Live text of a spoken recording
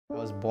I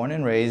was born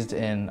and raised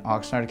in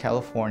Oxnard,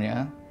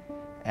 California,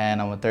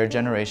 and I'm a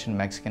third-generation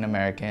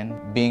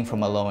Mexican-American. Being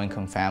from a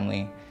low-income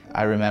family,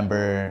 I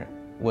remember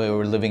we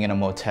were living in a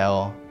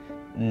motel.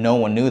 No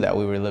one knew that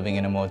we were living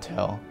in a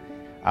motel.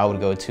 I would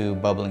go to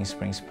Bubbling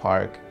Springs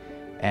Park,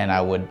 and I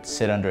would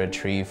sit under a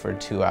tree for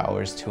 2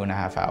 hours,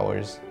 2.5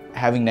 hours,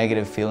 having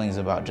negative feelings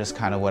about just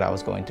kind of what I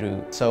was going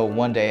through. So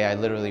one day I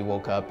literally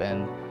woke up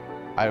and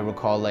I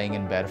recall laying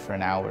in bed for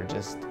an hour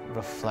just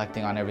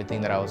reflecting on everything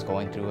that I was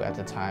going through at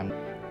the time.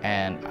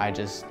 And I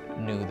just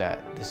knew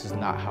that this is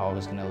not how I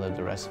was going to live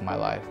the rest of my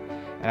life.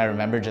 And I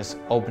remember just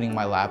opening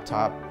my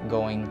laptop,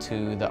 going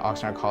to the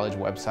Oxnard College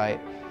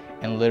website,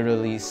 and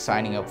literally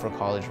signing up for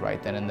college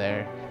right then and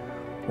there.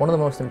 One of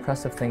the most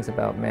impressive things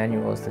about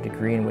Manuel is the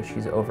degree in which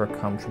he's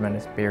overcome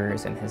tremendous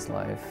barriers in his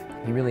life.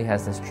 He really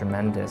has this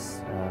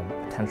tremendous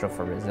potential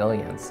for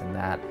resilience in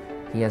that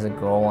he has a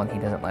goal and he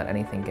doesn't let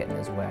anything get in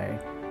his way.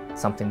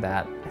 Something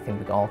that I think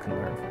we all can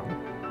learn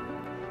from.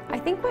 I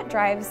think what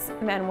drives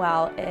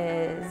Manuel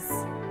is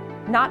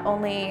not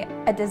only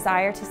a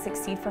desire to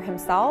succeed for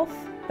himself,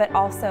 but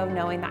also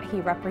knowing that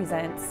he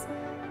represents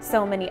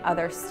so many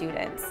other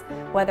students,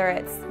 whether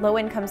it's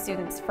low-income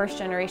students,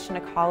 first-generation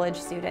to college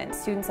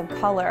students, students of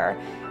color,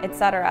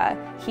 etc.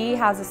 He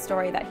has a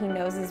story that he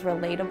knows is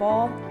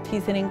relatable.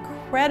 He's an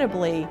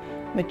incredibly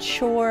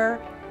mature,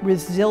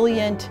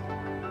 resilient,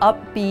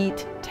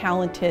 upbeat,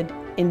 talented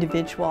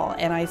individual,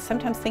 and I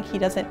sometimes think he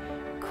doesn't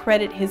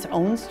credit his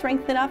own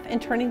strength enough in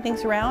turning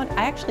things around.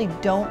 I actually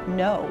don't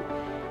know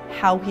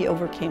how he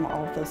overcame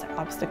all of those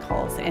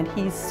obstacles, and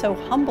he's so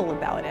humble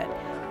about it.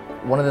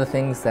 One of the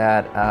things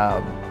that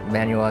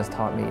Manuel has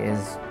taught me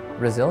is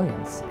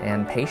resilience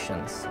and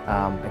patience.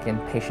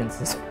 Again, patience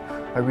is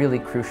a really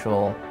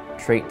crucial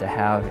trait to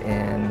have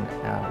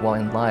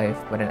in life,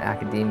 but in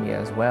academia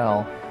as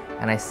well.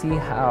 And I see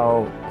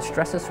how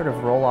stresses sort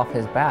of roll off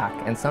his back,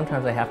 and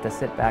sometimes I have to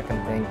sit back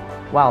and think,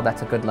 wow,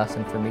 that's a good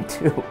lesson for me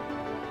too.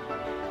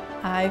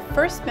 I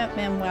first met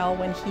Manuel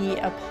when he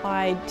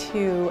applied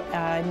to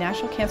a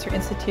National Cancer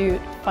Institute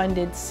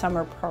funded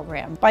summer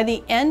program. By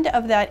the end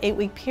of that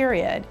 8-week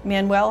period,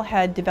 Manuel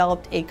had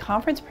developed a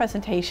conference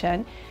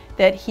presentation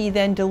that he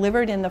then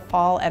delivered in the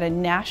fall at a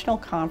national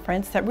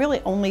conference that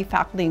really only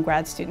faculty and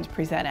grad students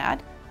present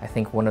at. I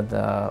think one of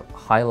the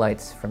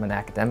highlights from an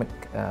academic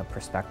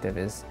perspective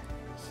is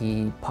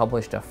he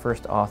published a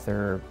first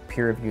author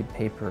peer-reviewed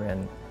paper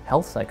in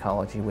Health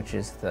Psychology, which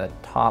is the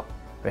top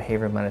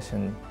behavioral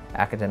medicine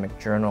academic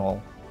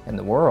journal in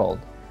the world,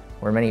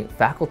 where many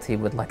faculty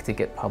would like to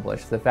get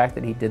published. The fact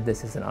that he did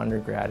this as an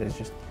undergrad is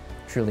just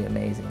truly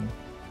amazing.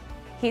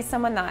 He's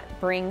someone that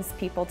brings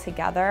people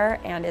together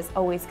and is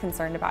always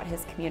concerned about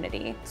his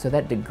community. So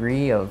that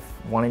degree of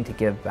wanting to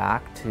give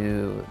back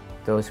to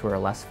those who are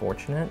less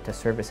fortunate, to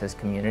service his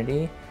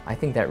community, I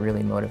think that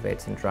really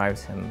motivates and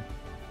drives him.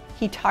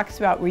 He talks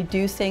about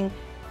reducing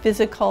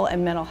physical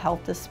and mental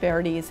health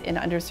disparities in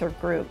underserved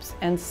groups,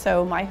 and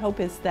so my hope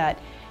is that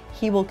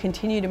he will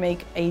continue to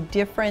make a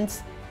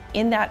difference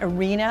in that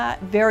arena,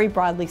 very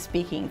broadly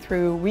speaking,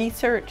 through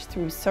research,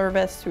 through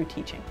service, through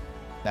teaching.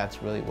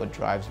 That's really what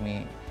drives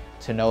me,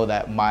 to know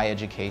that my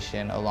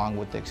education, along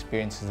with the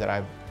experiences that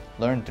I've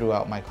learned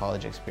throughout my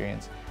college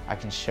experience, I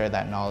can share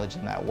that knowledge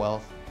and that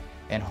wealth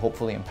and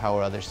hopefully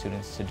empower other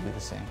students to do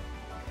the same.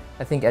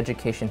 I think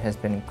education has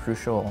been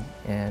crucial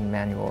in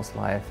Manuel's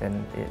life,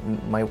 and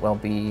it might well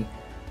be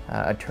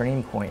a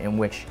turning point in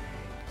which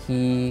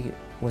he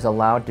was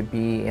allowed to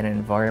be in an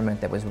environment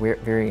that was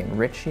very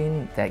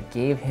enriching, that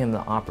gave him the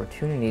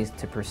opportunities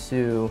to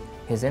pursue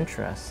his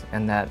interests,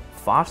 and that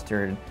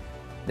fostered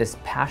this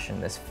passion,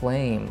 this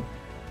flame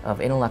of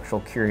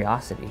intellectual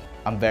curiosity.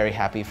 I'm very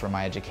happy for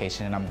my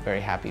education, and I'm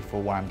very happy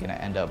for where I'm going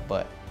to end up,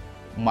 but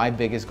my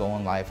biggest goal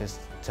in life is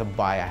to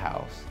buy a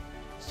house.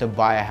 It's to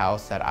buy a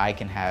house that I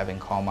can have and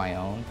call my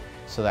own,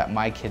 so that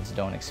my kids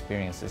don't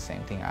experience the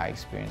same thing I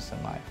experienced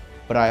in life.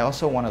 But I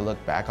also want to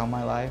look back on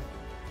my life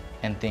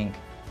and think,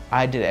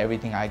 I did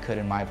everything I could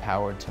in my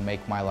power to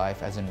make my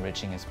life as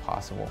enriching as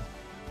possible.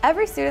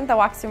 Every student that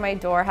walks through my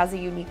door has a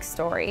unique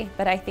story,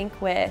 but I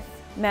think with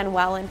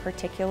Manuel in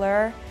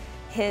particular,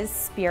 his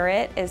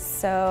spirit is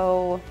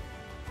so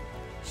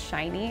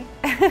shiny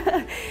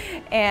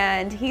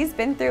and he's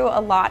been through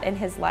a lot in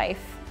his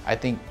life. I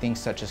think things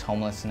such as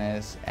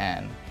homelessness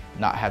and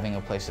not having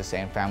a place to stay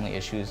and family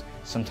issues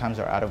sometimes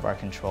are out of our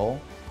control.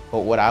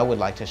 But what I would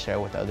like to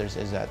share with others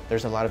is that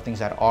there's a lot of things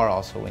that are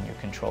also in your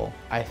control.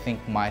 I think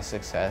my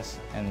success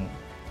and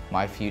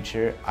my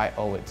future, I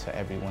owe it to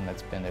everyone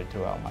that's been there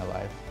throughout my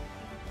life.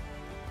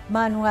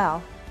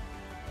 Manuel,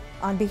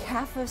 on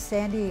behalf of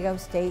San Diego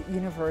State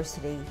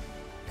University,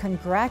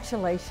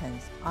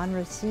 congratulations on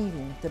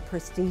receiving the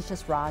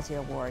prestigious Razi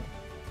Award.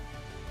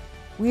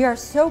 We are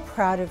so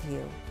proud of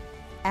you,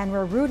 and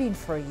we're rooting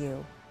for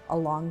you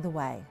along the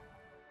way.